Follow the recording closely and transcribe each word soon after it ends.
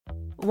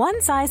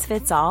One size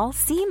fits all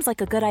seems like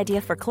a good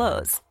idea for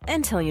clothes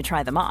until you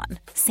try them on.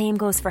 Same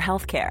goes for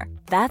healthcare.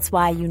 That's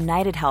why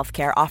United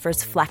Healthcare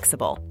offers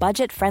flexible,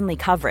 budget-friendly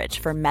coverage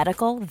for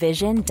medical,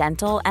 vision,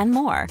 dental, and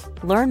more.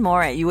 Learn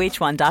more at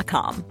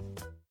uh1.com.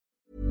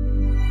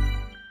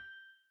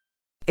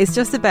 It's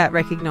just about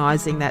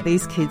recognising that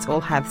these kids all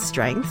have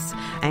strengths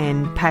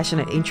and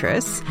passionate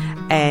interests,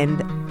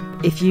 and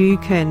if you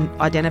can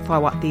identify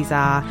what these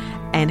are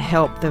and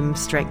help them,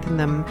 strengthen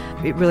them,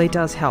 it really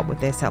does help with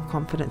their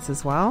self-confidence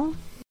as well.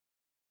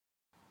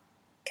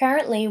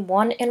 Currently,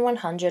 1 in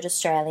 100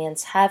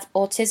 Australians have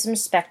autism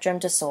spectrum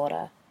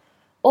disorder.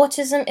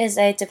 Autism is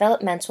a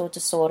developmental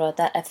disorder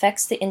that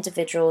affects the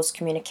individual's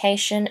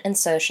communication and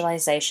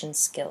socialization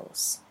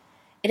skills.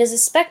 It is a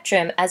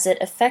spectrum as it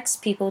affects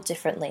people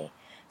differently,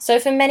 so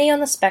for many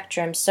on the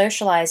spectrum,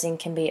 socializing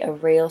can be a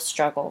real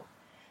struggle.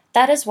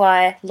 That is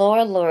why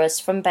Laura Lewis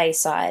from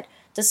Bayside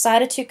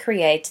decided to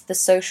create the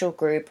social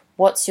group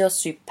What's Your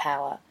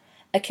Superpower,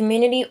 a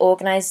community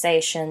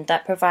organisation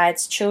that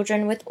provides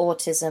children with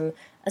autism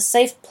a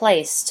safe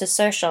place to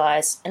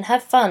socialise and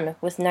have fun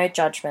with no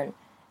judgment,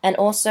 and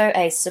also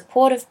a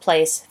supportive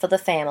place for the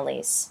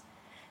families.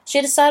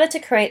 She decided to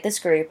create this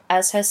group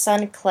as her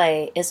son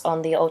Clay is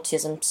on the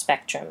autism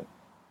spectrum.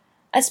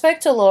 I spoke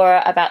to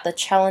Laura about the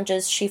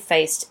challenges she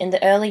faced in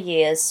the early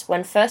years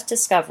when first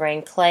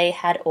discovering Clay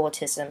had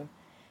autism,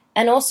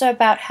 and also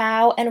about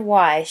how and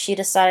why she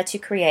decided to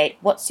create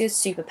What's Your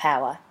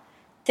Superpower.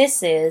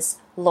 This is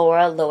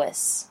Laura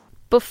Lewis.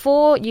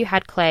 Before you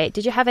had Clay,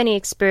 did you have any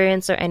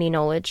experience or any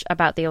knowledge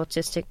about the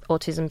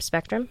autism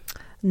spectrum?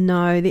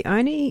 No, the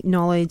only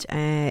knowledge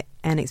and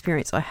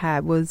experience I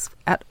had was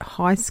at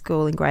high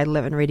school in grade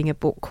 11 reading a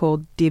book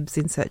called Dibs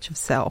in Search of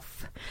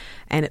Self,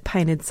 and it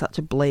painted such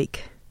a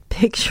bleak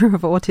picture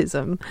of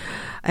autism,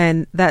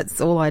 and that's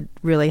all I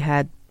really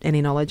had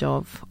any knowledge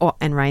of.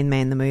 And Rain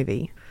Man, the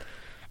movie.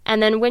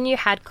 And then when you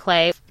had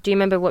Clay, do you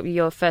remember what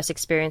your first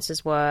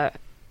experiences were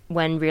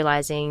when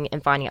realising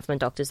and finding out from the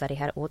doctors that he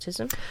had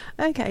autism?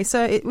 Okay,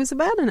 so it was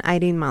about an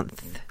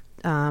 18-month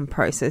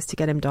process to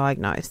get him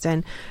diagnosed,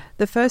 and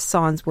the first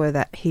signs were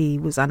that he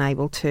was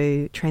unable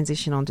to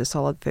transition onto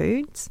solid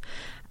foods,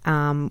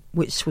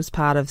 which was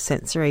part of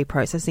sensory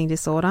processing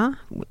disorder,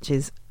 which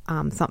is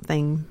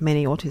something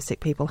many autistic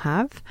people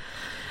have.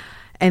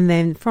 And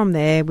then from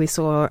there, we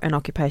saw an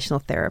occupational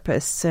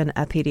therapist and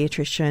a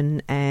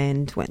paediatrician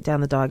and went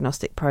down the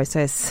diagnostic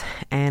process.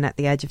 And at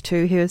the age of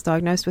 2, he was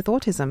diagnosed with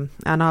autism.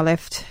 And I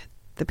left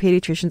the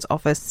paediatrician's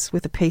office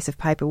with a piece of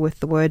paper with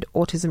the word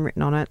autism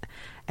written on it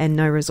and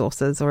no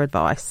resources or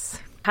advice.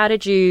 How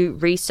did you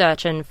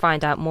research and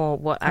find out more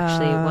what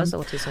actually was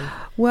autism?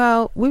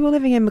 Well, we were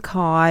living in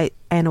Mackay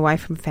and away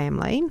from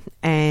family,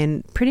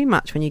 and pretty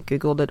much when you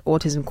Googled it,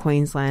 Autism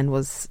Queensland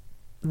was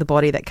the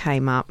body that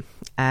came up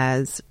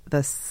as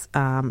the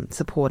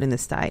support in the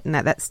state. And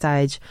at that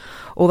stage,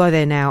 although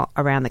they're now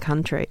around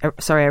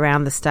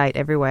the state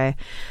everywhere,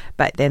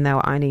 but then they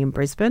were only in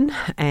Brisbane,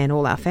 and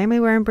all our family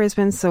were in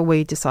Brisbane, so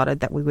we decided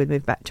that we would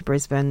move back to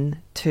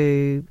Brisbane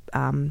to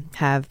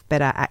have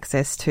better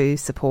access to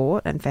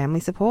support and family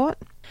support.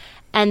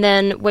 And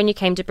then when you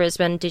came to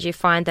Brisbane, did you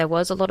find there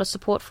was a lot of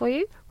support for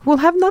you? We'll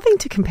have nothing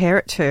to compare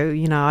it to.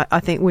 You know, I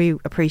think we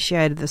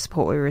appreciated the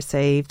support we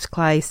received.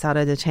 Clay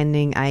started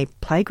attending a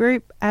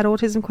playgroup at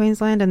Autism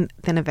Queensland and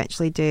then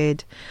eventually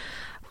did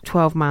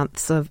 12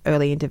 months of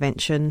early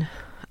intervention,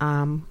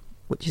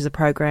 which is a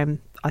program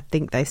I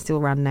think they still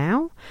run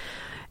now.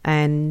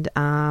 And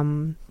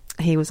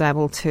he was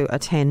able to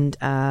attend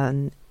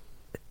an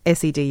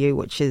SEDU,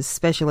 which is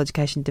Special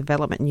Education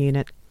Development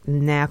Unit,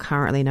 now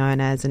currently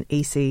known as an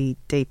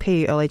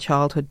ECDP, Early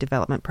Childhood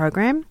Development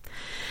Program.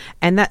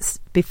 And that's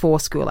before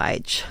school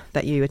age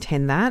that you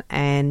attend that.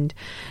 And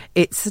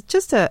it's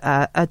just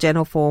a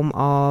general form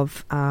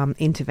of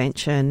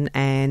intervention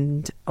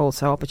and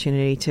also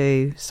opportunity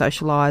to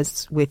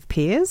socialise with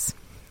peers.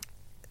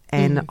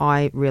 And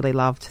I really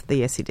loved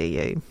the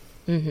SEDU.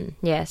 Mm-hmm.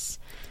 Yes.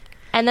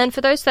 And then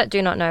for those that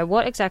do not know,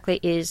 what exactly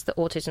is the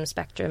autism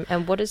spectrum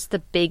and what is the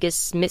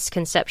biggest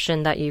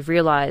misconception that you've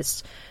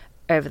realised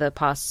over the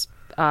past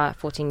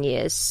 14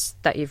 years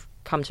that you've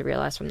come to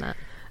realise from that?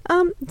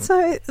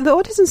 So the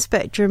autism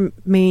spectrum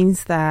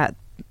means that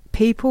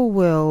people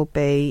will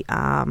be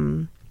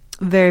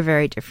very,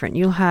 very different.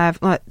 You'll have,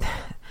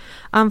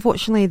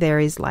 unfortunately, there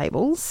is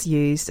labels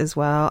used as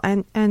well,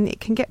 and it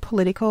can get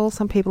political.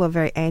 Some people are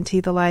very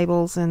anti the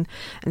labels and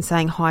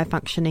saying high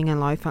functioning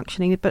and low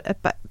functioning.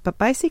 But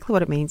basically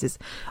what it means is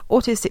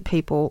autistic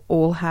people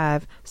all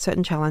have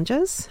certain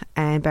challenges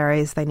and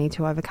barriers they need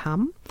to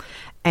overcome,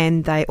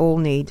 and they all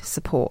need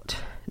support.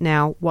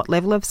 Now, what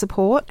level of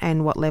support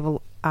and what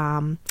level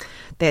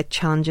their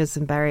challenges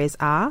and barriers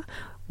are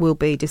will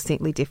be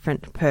distinctly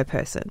different per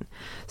person.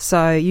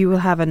 So you will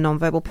have a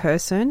nonverbal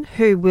person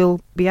who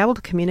will be able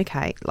to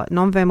communicate. Like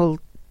nonverbal,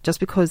 just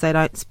because they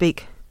don't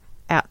speak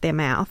out their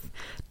mouth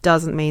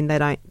doesn't mean they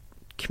don't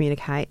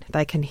communicate.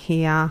 They can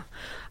hear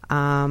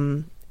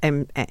and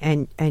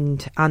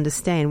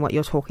understand what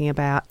you're talking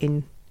about.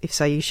 If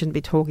so, you shouldn't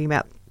be talking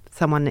about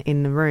someone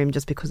in the room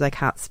just because they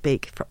can't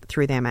speak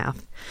through their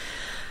mouth.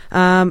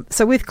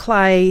 So with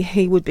Clay,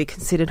 he would be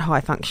considered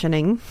high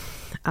functioning.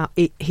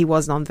 He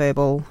was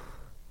nonverbal,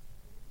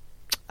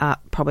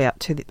 probably up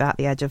to about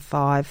the age of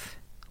 5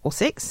 or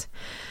 6.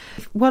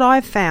 What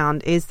I've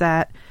found is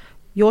that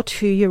your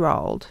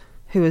 2-year-old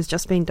who has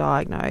just been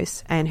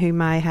diagnosed and who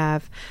may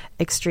have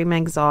extreme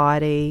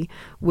anxiety,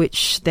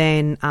 which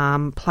then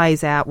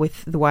plays out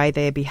with the way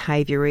their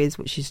behaviour is,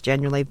 which is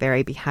generally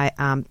very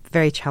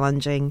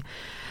challenging,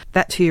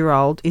 that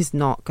 2-year-old is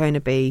not going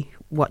to be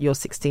what your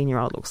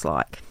 16-year-old looks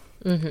like.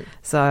 Mm-hmm.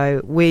 So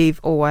we've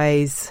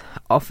always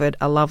offered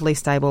a lovely,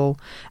 stable,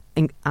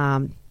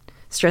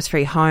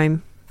 stress-free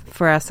home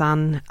for our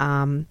son,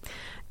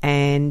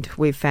 and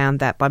we've found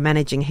that by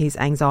managing his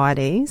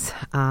anxieties,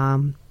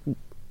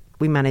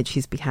 we manage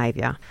his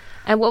behaviour.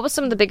 And what were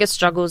some of the biggest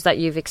struggles that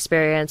you've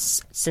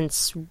experienced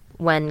since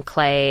when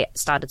Clay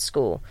started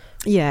school?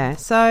 Yeah,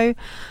 so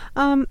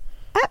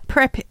at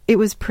prep it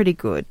was pretty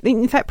good.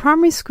 In fact,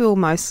 primary school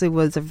mostly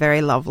was a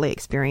very lovely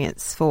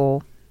experience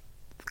for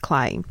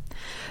Clay.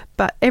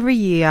 But every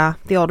year,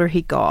 the older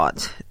he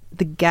got,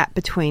 the gap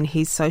between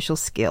his social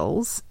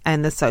skills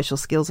and the social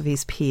skills of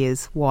his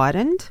peers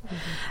widened. Mm-hmm.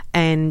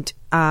 And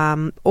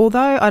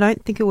although I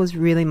don't think it was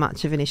really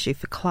much of an issue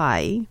for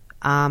Clay,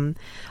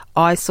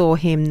 I saw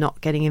him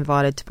not getting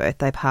invited to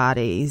birthday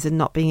parties and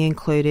not being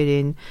included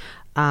in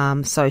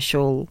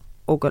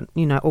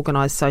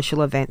organised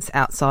social events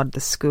outside of the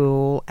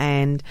school,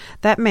 and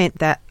that meant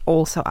that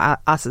also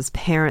us as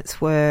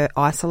parents were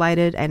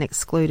isolated and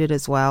excluded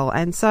as well.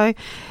 And so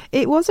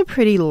it was a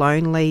pretty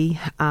lonely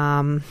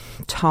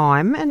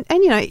time, and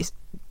you know,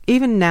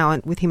 even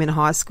now with him in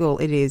high school,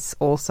 it is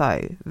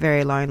also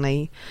very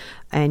lonely,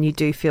 and you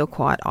do feel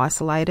quite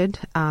isolated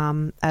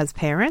as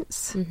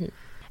parents. Mm-hmm.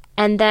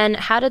 And then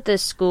how did the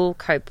school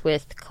cope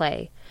with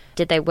Clay?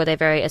 Were they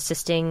very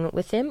assisting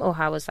with him, or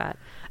how was that?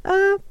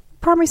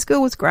 Primary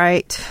school was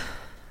great.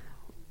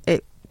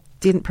 It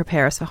didn't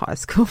prepare us for high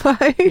school, though.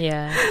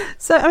 Yeah.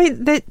 So, I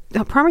mean,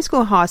 primary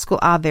school and high school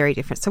are very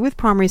different. So with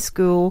primary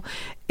school,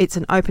 it's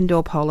an open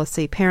door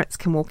policy. Parents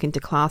can walk into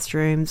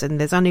classrooms and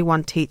there's only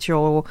one teacher,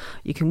 or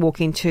you can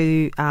walk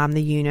into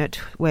the unit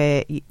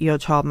where your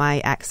child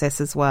may access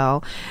as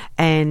well.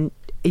 And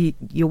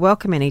you're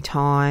welcome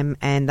anytime,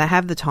 and they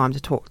have the time to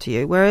talk to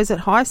you. Whereas at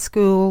high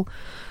school,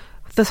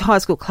 the high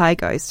school Clay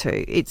goes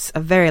to, it's a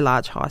very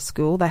large high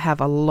school. They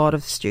have a lot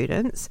of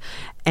students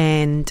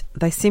and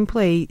they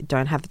simply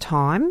don't have the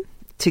time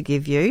to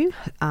give you.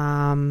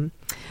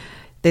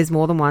 There's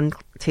more than one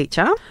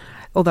teacher,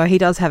 although he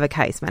does have a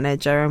case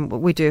manager and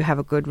we do have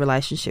a good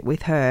relationship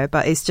with her,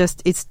 but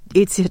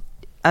it's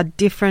a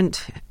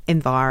different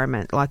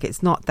environment. Like,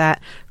 it's not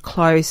that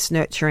close,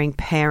 nurturing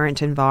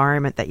parent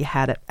environment that you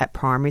had at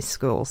primary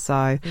school.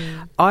 So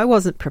I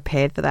wasn't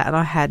prepared for that, and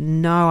I had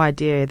no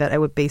idea that it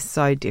would be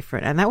so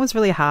different, and that was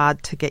really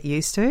hard to get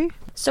used to.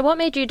 So what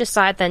made you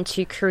decide then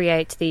to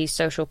create the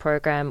social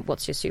program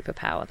What's Your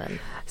Superpower then?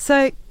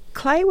 So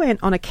Clay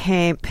went on a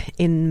camp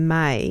in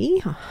May,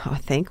 I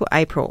think, or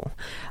April,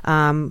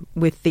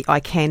 with the I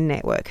Can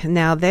Network.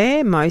 Now,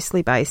 they're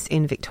mostly based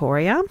in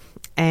Victoria,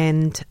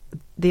 and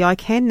the I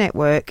Can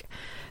Network,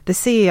 the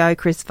CEO,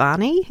 Chris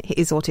Varney,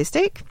 is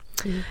autistic.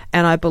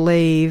 And I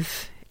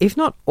believe, if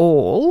not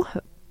all,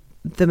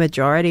 the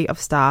majority of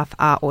staff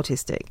are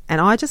autistic.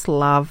 And I just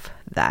love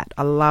that.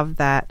 I love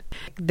that.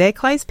 They're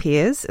Clay's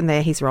peers and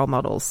they're his role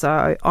models.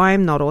 So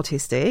I'm not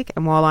autistic,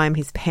 and while I'm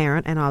his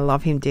parent and I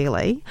love him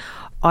dearly,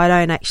 I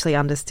don't actually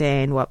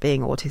understand what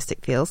being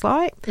autistic feels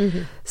like.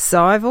 Mm-hmm.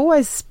 So I've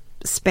always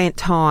spent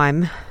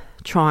time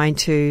trying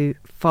to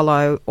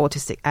follow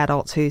autistic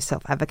adults who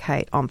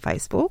self-advocate on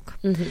Facebook.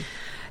 Mm-hmm.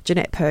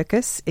 Jeanette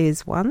Purkis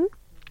is one.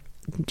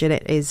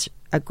 Jeanette is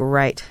a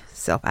great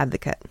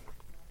self-advocate.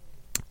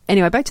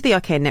 Anyway, back to the I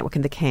Can Network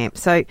and the camp.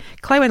 So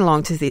Clay went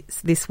along to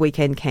this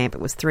weekend camp.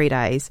 It was 3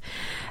 days.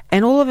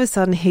 And all of a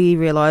sudden he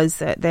realised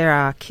that there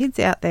are kids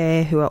out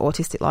there who are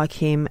autistic like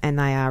him, and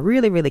they are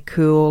really, really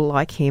cool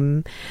like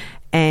him.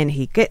 And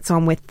he gets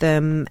on with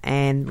them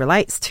and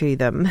relates to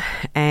them.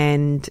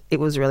 And it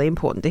was really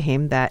important to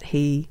him that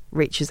he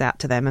reaches out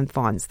to them and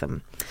finds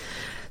them.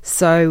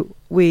 So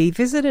we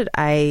visited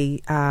a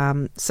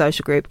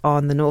social group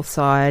on the north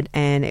side,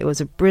 and it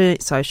was a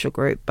brilliant social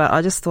group. But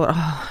I just thought,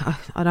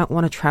 I don't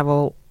want to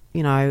travel,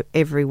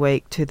 every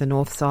week to the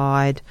north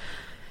side.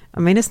 I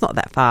mean, it's not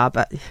that far,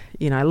 but,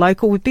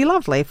 local would be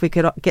lovely if we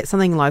could get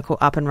something local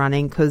up and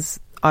running,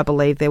 because I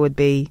believe there would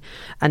be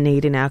a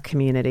need in our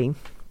community.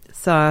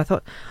 So I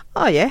thought,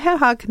 oh yeah, how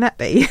hard can that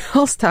be?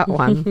 I'll start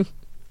one.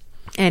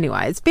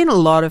 Anyway, it's been a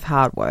lot of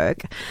hard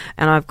work,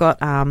 and I've got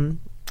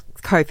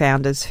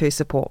co-founders who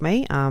support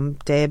me,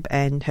 Deb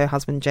and her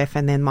husband Jeff,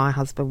 and then my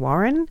husband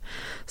Warren.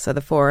 So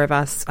the 4 of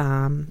us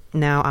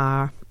now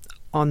are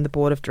on the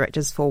board of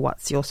directors for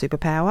What's Your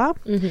Superpower.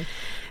 Mm-hmm.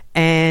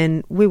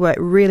 And we work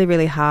really,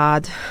 really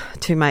hard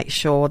to make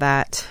sure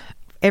that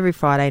every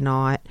Friday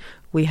night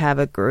we have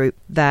a group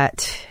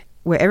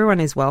where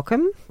everyone is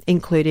welcome,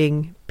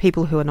 including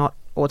people who are not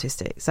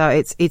autistic.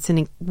 So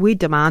we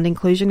demand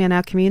inclusion in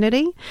our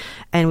community,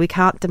 and we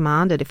can't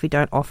demand it if we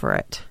don't offer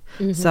it.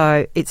 Mm-hmm.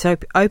 So it's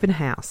open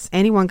house.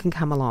 Anyone can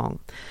come along.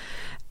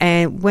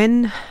 And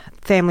when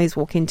families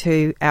walk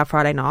into our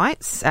Friday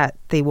nights at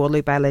the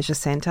Waterloo Bay Leisure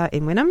Centre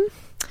in Wynnum,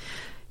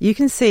 you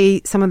can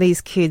see some of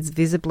these kids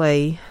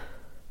visibly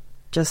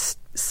just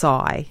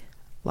sigh,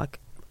 like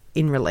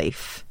in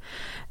relief.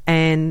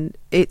 And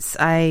it's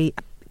a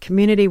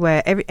community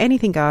where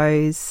anything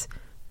goes,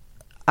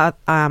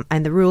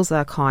 and the rules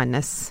are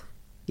kindness.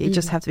 You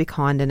just have to be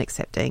kind and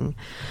accepting.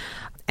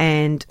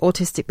 And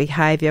autistic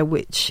behaviour,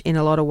 which in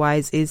a lot of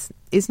ways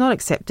is not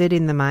accepted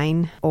in the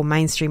main or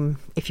mainstream,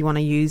 if you want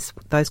to use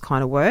those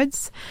kind of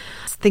words.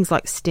 Things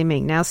like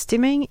stimming. Now,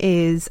 stimming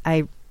is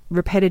a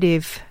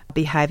repetitive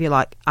behaviour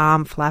like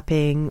arm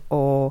flapping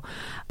or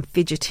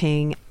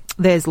fidgeting.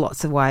 There's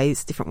lots of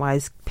ways, different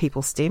ways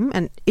people stim,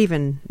 and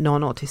even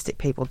non-autistic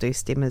people do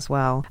stim as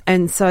well.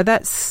 And so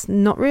that's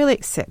not really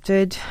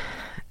accepted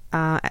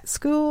at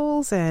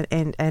schools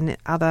and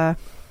other,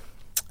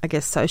 I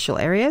guess, social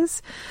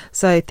areas.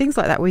 So things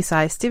like that, we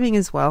say stimming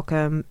is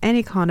welcome.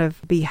 Any kind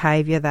of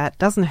behaviour that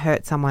doesn't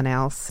hurt someone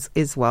else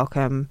is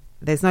welcome.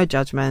 There's no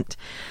judgment.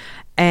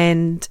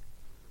 And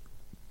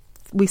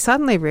we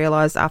suddenly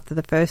realised after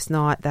the first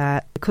night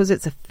that because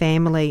it's a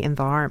family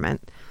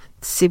environment,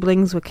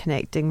 siblings were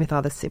connecting with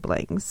other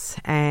siblings,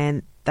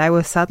 and they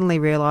were suddenly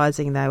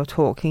realising they were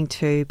talking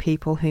to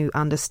people who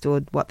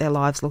understood what their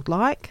lives looked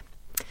like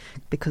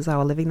because they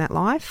were living that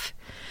life.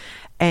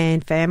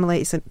 And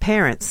families and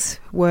parents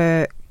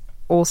were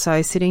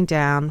also sitting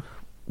down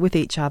with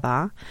each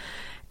other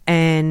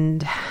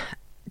and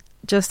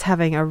just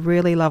having a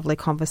really lovely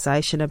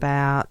conversation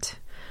about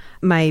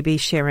maybe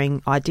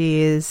sharing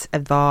ideas,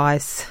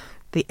 advice.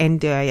 The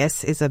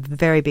NDIS is a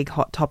very big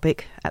hot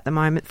topic at the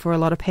moment for a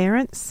lot of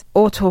parents,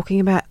 or talking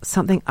about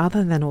something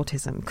other than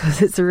autism,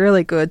 because it's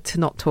really good to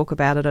not talk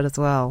about it as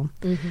well.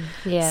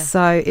 Mm-hmm. Yeah.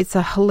 So it's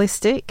a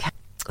holistic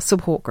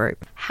support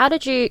group. How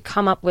did you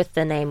come up with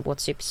the name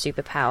What's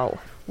Superpower?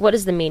 What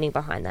is the meaning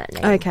behind that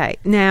name? Okay,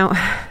 now,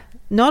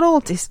 not all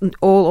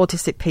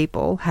autistic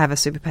people have a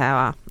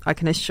superpower. I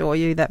can assure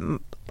you that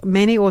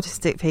many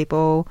autistic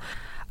people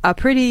are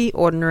pretty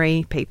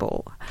ordinary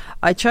people.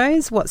 I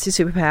chose What's Your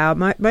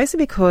Superpower mostly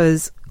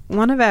because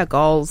one of our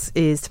goals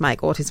is to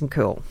make autism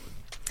cool.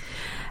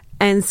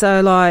 And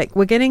so, like,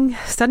 we're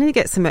starting to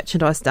get some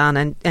merchandise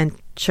done and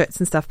shirts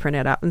and stuff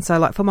printed up. And so,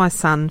 like, for my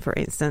son, for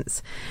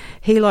instance,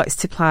 he likes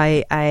to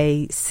play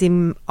a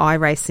car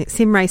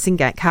racing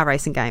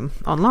game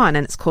online,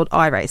 and it's called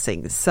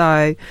iRacing.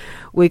 So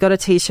we got a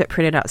T-shirt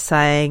printed up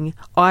saying,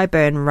 "I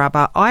burn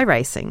rubber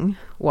iRacing.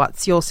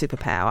 What's your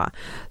superpower?"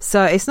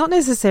 So it's not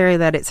necessarily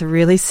that it's a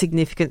really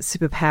significant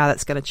superpower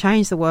that's going to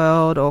change the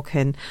world or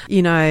can,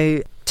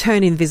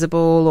 turn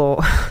invisible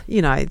or,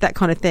 that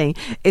kind of thing.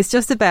 It's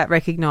just about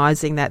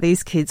recognising that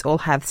these kids all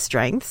have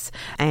strengths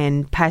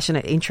and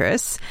passionate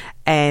interests,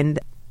 and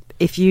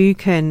if you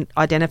can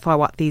identify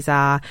what these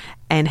are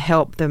and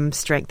help them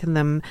strengthen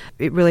them,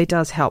 it really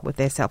does help with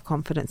their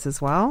self-confidence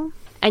as well.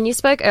 And you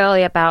spoke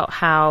earlier about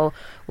how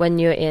when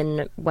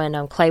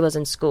Clay was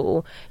in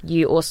school,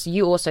 you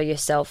also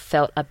yourself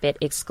felt a bit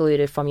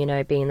excluded from,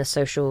 being in the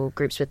social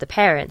groups with the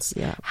parents.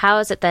 Yeah. How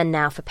is it then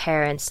now for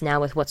parents, now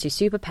with What's Your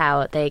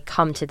Superpower, they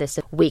come to this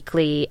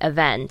weekly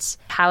event?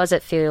 How does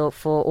it feel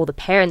for all the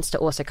parents to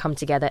also come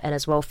together and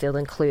as well feel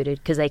included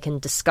because they can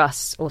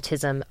discuss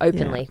autism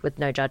openly with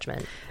no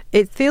judgment?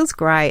 It feels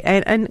great.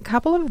 And a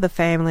couple of the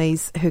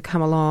families who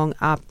come along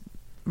are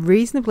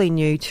reasonably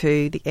new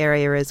to the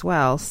area as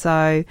well.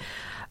 So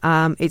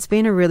it's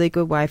been a really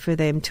good way for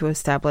them to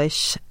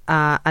establish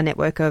a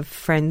network of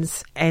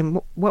friends.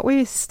 And what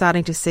we're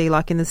starting to see,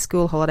 like in the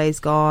school holidays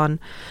gone,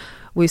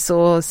 we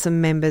saw some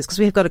members, because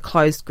we've got a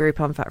closed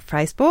group on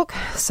Facebook.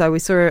 So we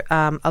saw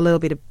a little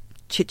bit of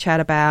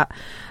chit-chat about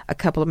a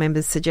couple of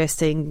members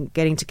suggesting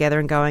getting together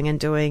and going and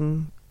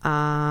doing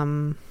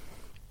some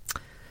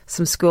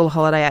school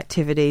holiday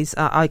activities.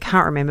 I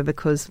can't remember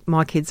because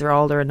my kids are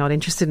older and not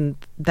interested in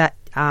that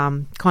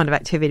kind of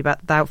activity, but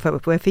they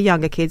were for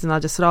younger kids. And I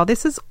just thought,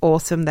 this is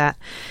awesome that,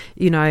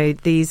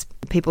 these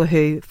people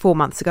who 4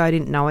 months ago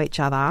didn't know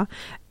each other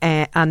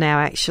are now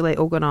actually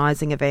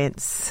organising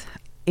events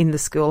in the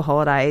school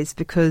holidays,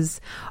 because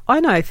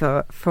I know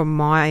for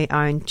my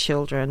own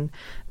children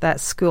that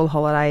school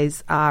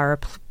holidays are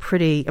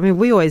pretty,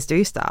 we always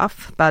do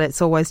stuff, but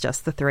it's always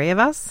just the three of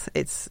us.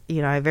 It's,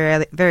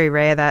 very, very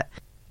rare that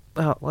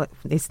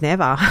it's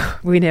never.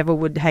 We never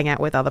would hang out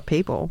with other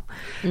people.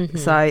 Mm-hmm.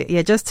 So,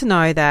 just to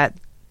know that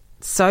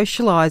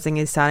socialising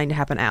is starting to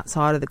happen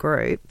outside of the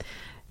group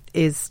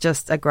is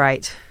just it's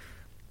great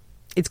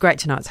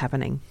to know it's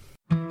happening.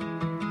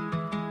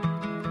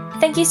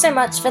 Thank you so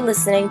much for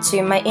listening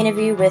to my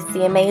interview with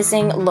the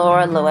amazing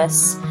Laura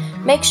Lewis.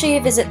 Make sure you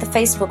visit the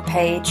Facebook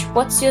page,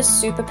 What's Your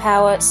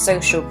Superpower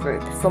Social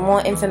Group, for more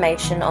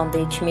information on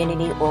the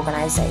community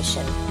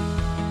organisation.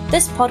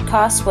 This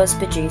podcast was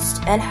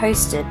produced and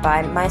hosted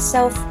by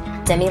myself,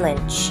 Demi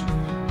Lynch.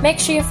 Make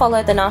sure you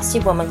follow the Nasty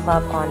Woman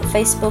Club on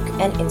Facebook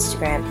and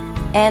Instagram.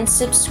 and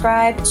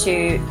subscribe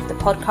to the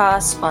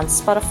podcast on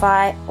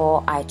Spotify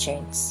or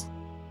iTunes.